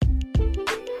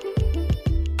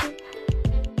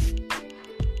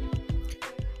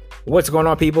What's going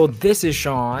on, people? This is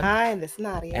Sean. Hi, this is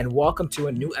Nadia. And welcome to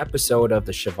a new episode of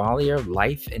the Chevalier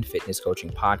Life and Fitness Coaching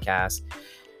Podcast.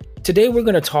 Today, we're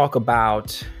going to talk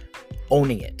about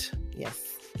owning it.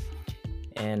 Yes.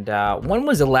 And when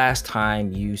was the last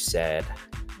time you said,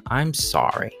 I'm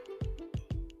sorry,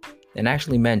 and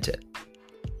actually meant it?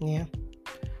 Yeah.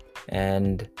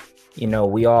 And,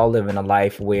 we all live in a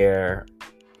life where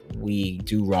we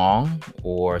do wrong,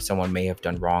 or someone may have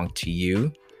done wrong to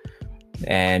you.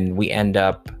 And we end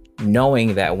up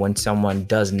knowing that when someone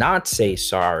does not say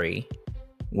sorry,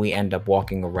 we end up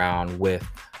walking around with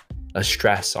a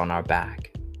stress on our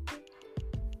back.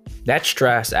 That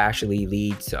stress actually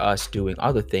leads to us doing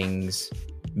other things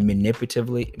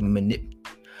manipulatively,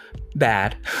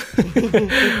 bad.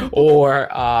 Or,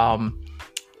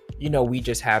 we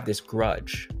just have this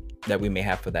grudge that we may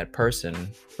have for that person,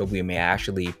 but we may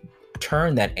actually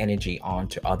turn that energy on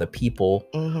to other people,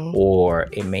 or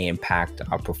it may impact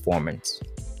our performance.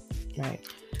 Right.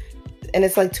 And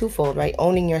it's like twofold, right?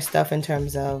 Owning your stuff in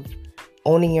terms of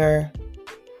owning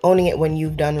it when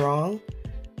you've done wrong,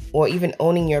 or even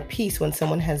owning your peace when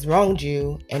someone has wronged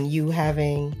you and you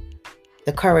having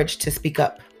the courage to speak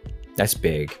up. That's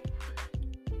big.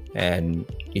 And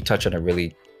you touch on a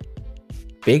really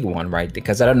big one, right?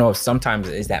 Because I don't know if sometimes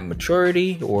is that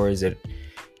maturity, or is it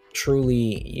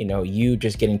truly, you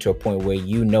just getting to a point where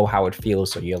you know how it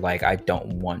feels, so you're like, I don't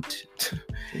want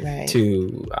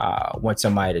to want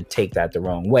somebody to take that the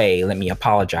wrong way. Let me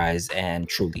apologize and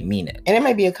truly mean it. And it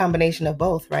might be a combination of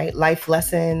both, right? Life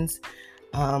lessons,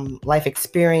 life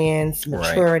experience,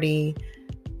 maturity.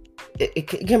 Right. It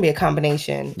can be a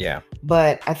combination. Yeah.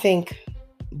 But I think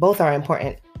both are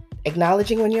important.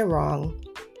 Acknowledging when you're wrong,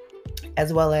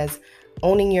 as well as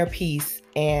owning your peace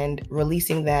and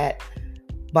releasing that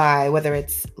by whether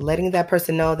it's letting that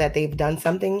person know that they've done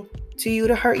something to you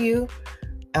to hurt you.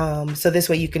 So this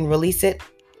way you can release it.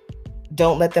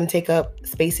 Don't let them take up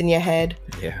space in your head.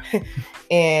 Yeah.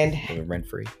 And rent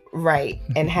free. Right.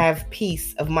 And have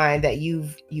peace of mind that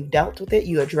you've dealt with it,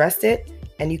 you addressed it,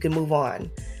 and you can move on.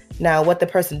 Now, what the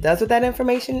person does with that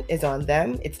information is on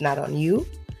them. It's not on you.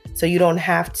 So you don't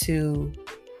have to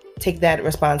take that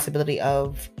responsibility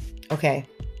of, okay,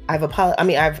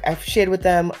 I've shared with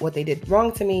them what they did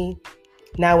wrong to me.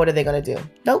 Now what are they going to do?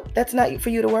 Nope, that's not for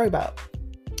you to worry about.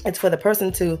 It's for the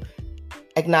person to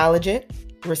acknowledge it,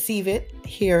 receive it,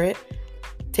 hear it,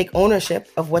 take ownership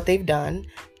of what they've done,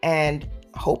 and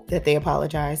hope that they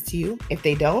apologize to you. If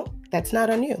they don't, that's not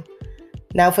on you.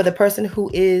 Now for the person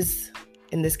who is,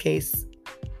 in this case,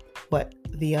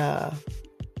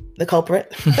 the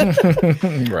culprit,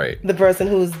 right? The person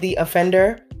who's the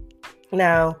offender.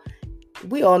 Now,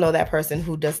 we all know that person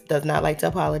who does not like to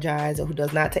apologize, or who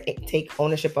does not take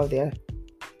ownership of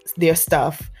their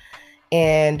stuff.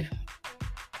 And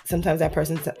sometimes that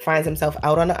person finds himself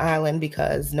out on an island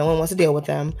because no one wants to deal with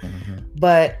them.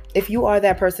 But if you are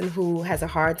that person who has a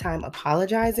hard time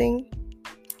apologizing,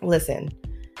 listen,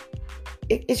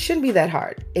 it shouldn't be that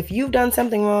hard. If you've done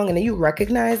something wrong and you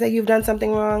recognize that you've done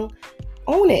something wrong,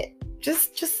 own it.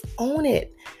 Just own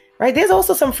it. Right? There's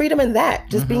also some freedom in that.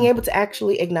 Just being able to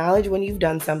actually acknowledge when you've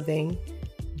done something,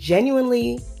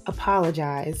 genuinely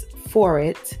apologize for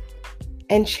it,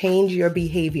 and change your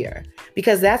behavior.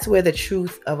 Because that's where the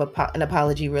truth of an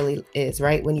apology really is,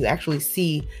 right? When you actually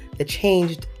see the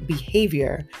changed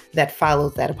behavior that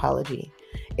follows that apology.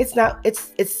 It's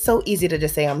so easy to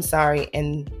just say, I'm sorry,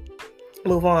 and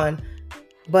move on.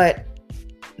 But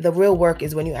the real work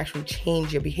is when you actually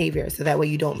change your behavior, so that way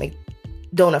you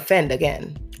don't offend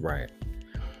again. Right.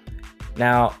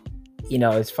 Now,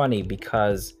 it's funny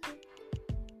because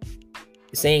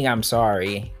saying I'm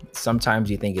sorry, sometimes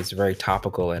you think it's very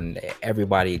topical and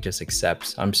everybody just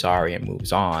accepts I'm sorry and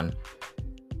moves on.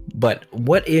 But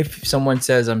what if someone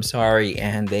says I'm sorry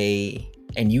and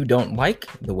you don't like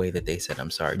the way that they said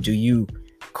I'm sorry? Do you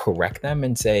correct them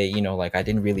and say, I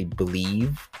didn't really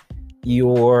believe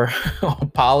your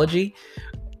apology?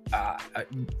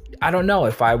 I don't know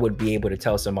if I would be able to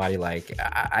tell somebody like,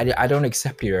 I don't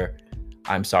accept your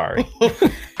I'm sorry.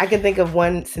 I can think of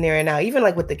one scenario now, even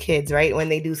like with the kids, right? When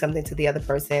they do something to the other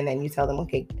person and you tell them,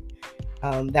 okay,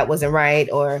 that wasn't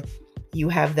right. Or you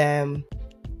have them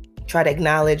try to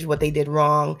acknowledge what they did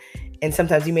wrong. And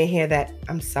sometimes you may hear that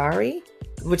I'm sorry,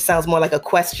 which sounds more like a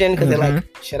question, because they're like,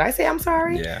 should I say I'm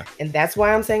sorry? Yeah. And that's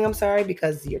why I'm saying I'm sorry,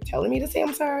 because you're telling me to say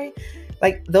I'm sorry.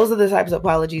 Like, those are the types of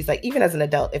apologies, like even as an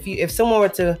adult, if someone were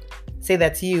to say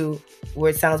that to you,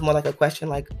 where it sounds more like a question,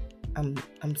 like,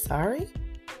 I'm sorry,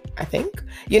 I think,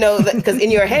 because in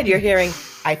your head, you're hearing,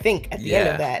 I think at the end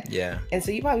of that. Yeah. And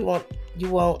so you probably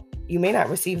you may not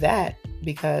receive that,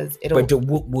 because it'll. But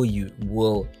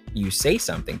will you say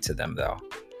something to them though?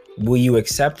 Will you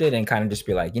accept it and kind of just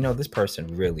be like, this person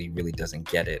really, really doesn't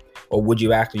get it? Or would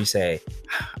you actually say,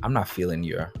 I'm not feeling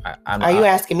your... Are you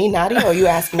asking me, Nadia, or are you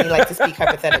asking me like to speak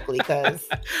hypothetically? Because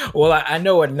well, I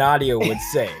know what Nadia would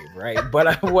say, right?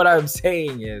 But what I'm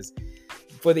saying is,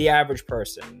 for the average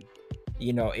person,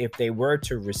 if they were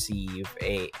to receive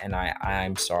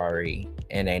I'm sorry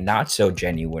in a not so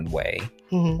genuine way,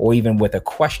 or even with a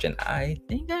question, I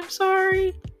think I'm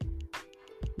sorry,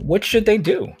 what should they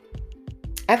do?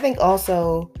 I think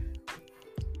also,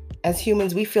 as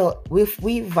humans, we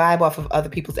vibe off of other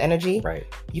people's energy. Right.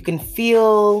 You can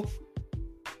feel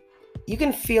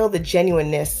the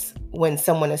genuineness when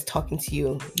someone is talking to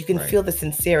you. You can feel the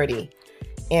sincerity.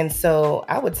 And so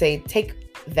I would say take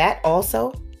that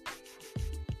also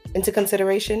into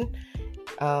consideration.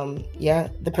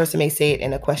 The person may say it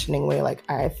in a questioning way, like,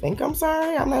 I think I'm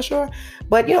sorry, I'm not sure.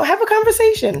 But, have a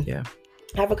conversation. Yeah.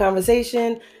 Have a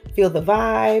conversation, feel the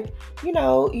vibe.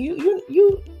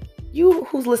 You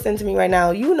who's listening to me right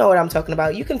now, you know what I'm talking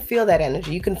about. You can feel that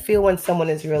energy. You can feel when someone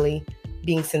is really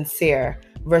being sincere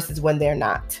versus when they're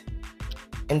not.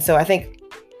 And so I think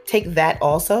take that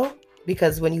also,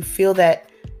 because when you feel that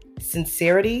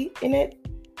sincerity in it,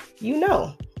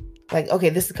 like, okay,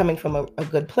 this is coming from a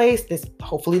good place.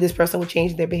 Hopefully this person will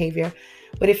change their behavior.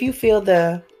 But if you feel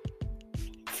the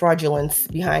fraudulence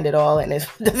behind it all and it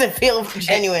doesn't feel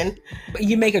genuine. But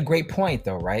you make a great point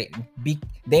though, right?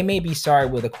 They may be sorry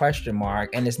with a question mark,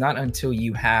 and it's not until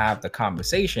you have the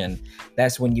conversation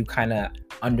that's when you kind of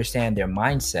understand their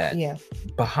mindset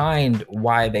behind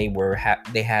why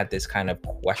they had this kind of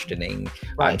questioning.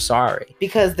 Right. I'm sorry.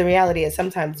 Because the reality is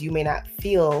sometimes you may not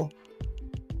feel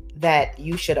that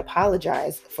you should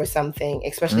apologize for something,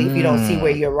 especially if you don't see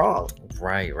where you're wrong.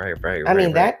 Right. I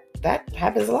mean, that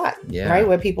happens a lot, right?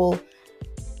 Where people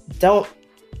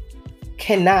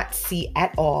cannot see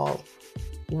at all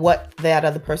what that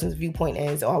other person's viewpoint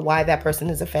is or why that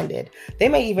person is offended. They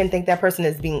may even think that person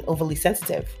is being overly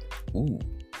sensitive. Ooh.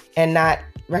 And not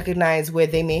recognize where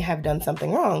they may have done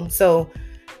something wrong. So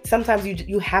sometimes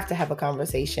you have to have a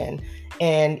conversation.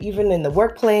 And even in the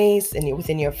workplace and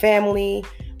within your family,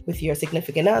 with your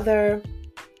significant other,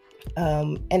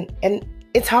 and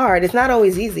it's hard. It's not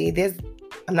always easy.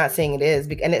 I'm not saying it is,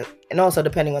 and also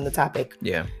depending on the topic.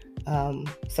 Yeah.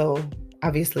 So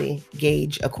obviously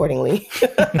gauge accordingly.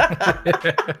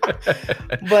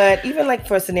 But even like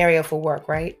for a scenario for work,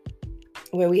 right?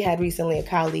 Where we had recently a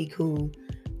colleague who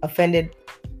offended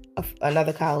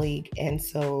another colleague, and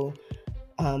so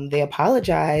they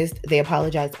apologized. They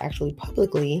apologized actually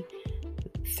publicly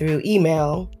through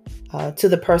email to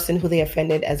the person who they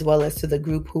offended, as well as to the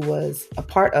group who was a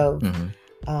part of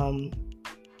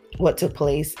what took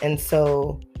place. And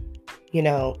so,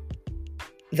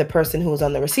 the person who was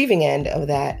on the receiving end of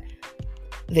that,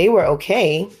 they were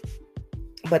okay.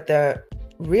 But the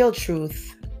real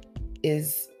truth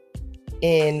is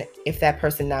in if that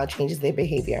person now changes their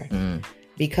behavior.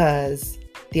 Because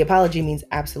the apology means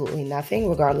absolutely nothing,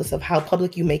 regardless of how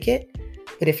public you make it.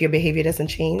 But if your behavior doesn't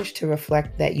change to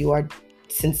reflect that you are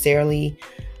sincerely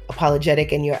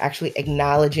apologetic and you're actually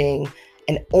acknowledging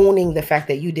and owning the fact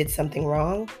that you did something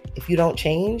wrong, if you don't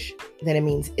change, then it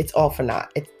means it's all for naught.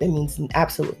 It means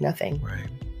absolutely nothing. Right.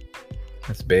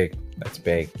 That's big.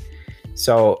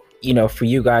 So, for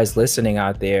you guys listening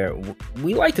out there,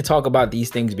 we like to talk about these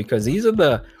things because these are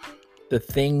the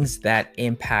things that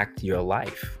impact your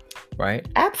life, right?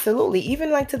 Absolutely.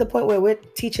 Even like to the point where we're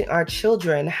teaching our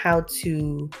children how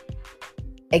to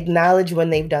acknowledge when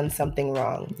they've done something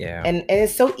wrong. Yeah. And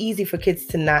it's so easy for kids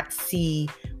to not see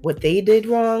what they did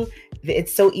wrong.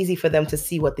 It's so easy for them to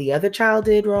see what the other child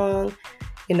did wrong,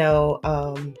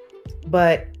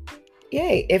 but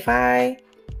yay, if I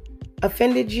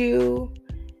offended you,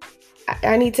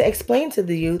 I need to explain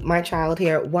to my child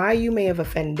here, why you may have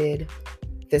offended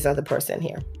this other person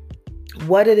here.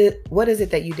 What is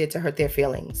it that you did to hurt their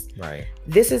feelings? Right.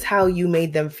 This is how you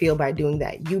made them feel by doing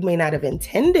that. You may not have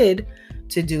intended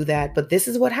to do that, but this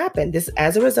is what happened. This,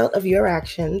 as a result of your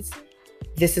actions,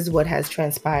 this is what has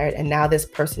transpired. And now this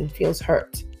person feels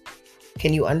hurt.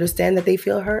 Can you understand that they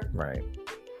feel hurt? Right.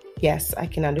 Yes, I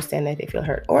can understand that they feel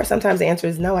hurt. Or sometimes the answer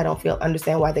is no, I don't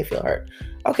understand why they feel hurt.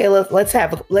 Okay, let's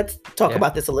talk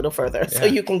about this a little further so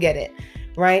you can get it,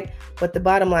 right? But the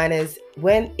bottom line is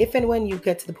if and when you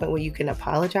get to the point where you can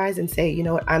apologize and say, you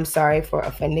know what, I'm sorry for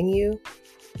offending you,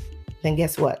 then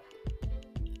guess what?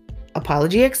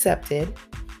 Apology accepted.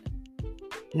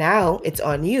 Now it's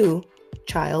on you,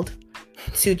 child,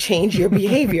 to change your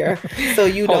behavior so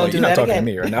you don't do that again.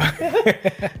 You're not talking to me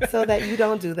right now. So that you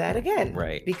don't do that again.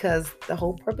 Right. Because the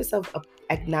whole purpose of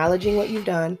acknowledging what you've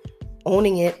done,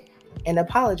 owning it, And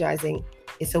apologizing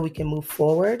is so we can move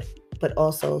forward, but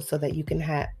also so that you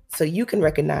can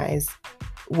recognize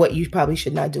what you probably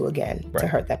should not do again to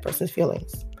hurt that person's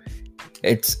feelings.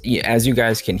 It's, as you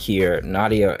guys can hear,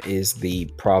 Nadia is the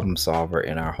problem solver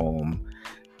in our home.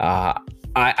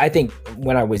 I think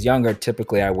when I was younger,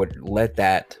 typically I would let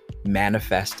that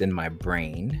manifest in my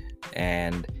brain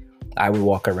and I would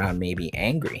walk around maybe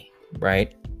angry,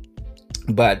 right?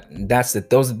 But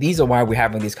these are why we're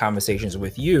having these conversations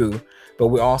with you, but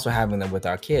we're also having them with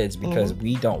our kids because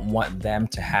we don't want them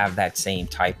to have that same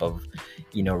type of,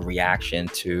 reaction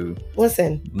to let's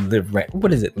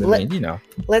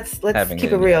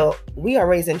keep it real. We are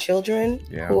raising children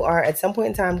who are at some point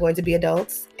in time going to be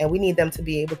adults, and we need them to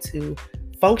be able to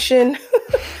function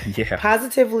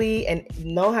positively and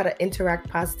know how to interact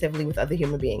positively with other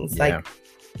human beings. Like,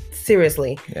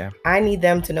 seriously, I need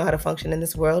them to know how to function in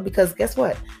this world, because guess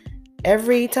what?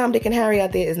 Every Tom, Dick, and Harry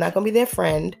out there is not going to be their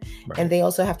friend. Right. And they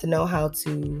also have to know how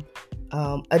to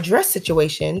address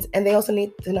situations, and they also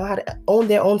need to know how to own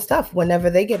their own stuff whenever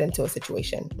they get into a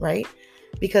situation, right?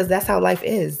 Because that's how life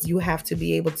is. You have to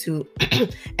be able to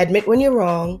admit when you're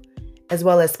wrong, as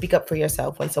well as speak up for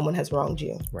yourself when someone has wronged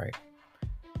you. Right.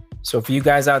 So for you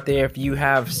guys out there, if you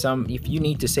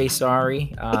need to say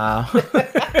sorry,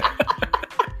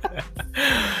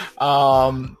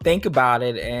 think about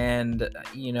it, and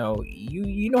you know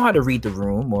how to read the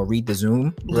room or read the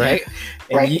Zoom, right?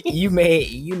 And right. you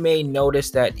may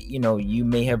notice that you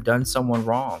may have done someone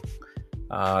wrong.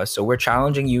 So we're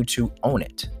challenging you to own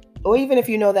it. Or even if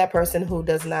you know that person who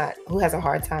has a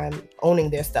hard time owning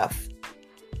their stuff,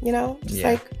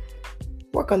 like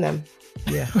work on them.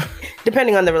 Yeah.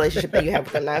 Depending on the relationship that you have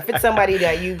with them. Now, if it's somebody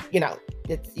that you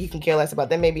can care less about,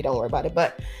 then maybe don't worry about it.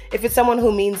 But if it's someone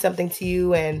who means something to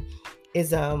you and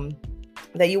is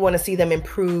that you want to see them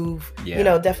improve,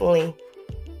 definitely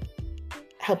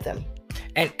help them.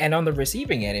 And on the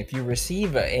receiving end, if you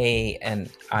receive an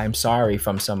I'm sorry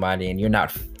from somebody and you're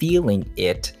not feeling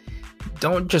it,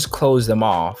 don't just close them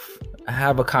off.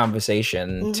 Have a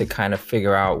conversation to kind of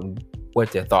figure out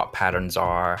what their thought patterns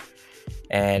are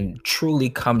and truly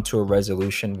come to a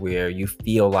resolution where you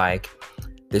feel like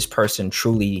this person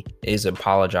truly is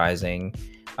apologizing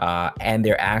and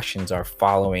their actions are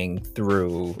following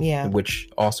through, which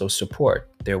also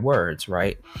support their words,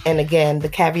 right? And again, the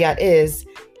caveat is,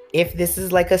 if this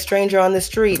is like a stranger on the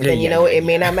street, then it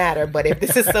may not matter. But if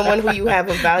this is someone who you have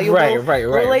a valuable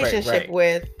relationship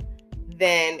with,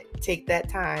 then take that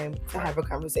time to have a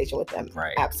conversation with them.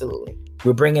 Right. Absolutely.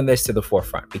 We're bringing this to the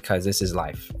forefront because this is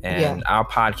life. And our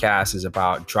podcast is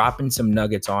about dropping some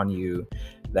nuggets on you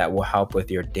that will help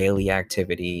with your daily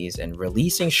activities, and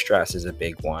releasing stress is a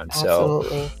big one.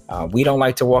 Absolutely. So we don't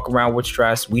like to walk around with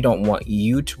stress. We don't want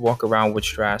you to walk around with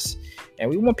stress. And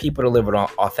we want people to live an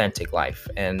authentic life.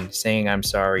 And saying I'm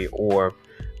sorry or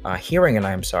hearing an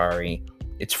I'm sorry,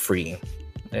 it's free.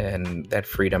 And that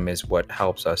freedom is what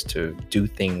helps us to do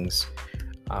things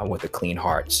with a clean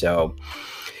heart. So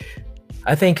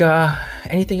I think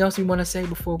anything else you want to say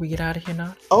before we get out of here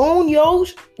now? Own your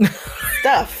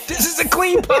stuff. This is a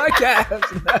clean podcast.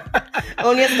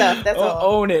 Own your stuff. That's all.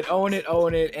 Own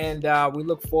it. And we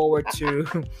look forward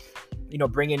to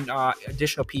bringing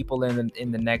additional people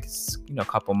in the next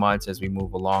couple months as we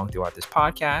move along throughout this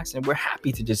podcast. And we're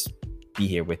happy to just be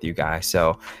here with you guys.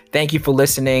 So thank you for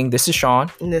listening. This is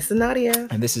Sean. And this is Nadia.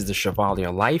 And this is the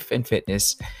Chevalier Life and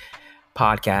Fitness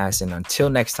podcast. And until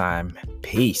next time,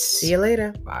 peace. See you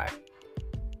later. Bye.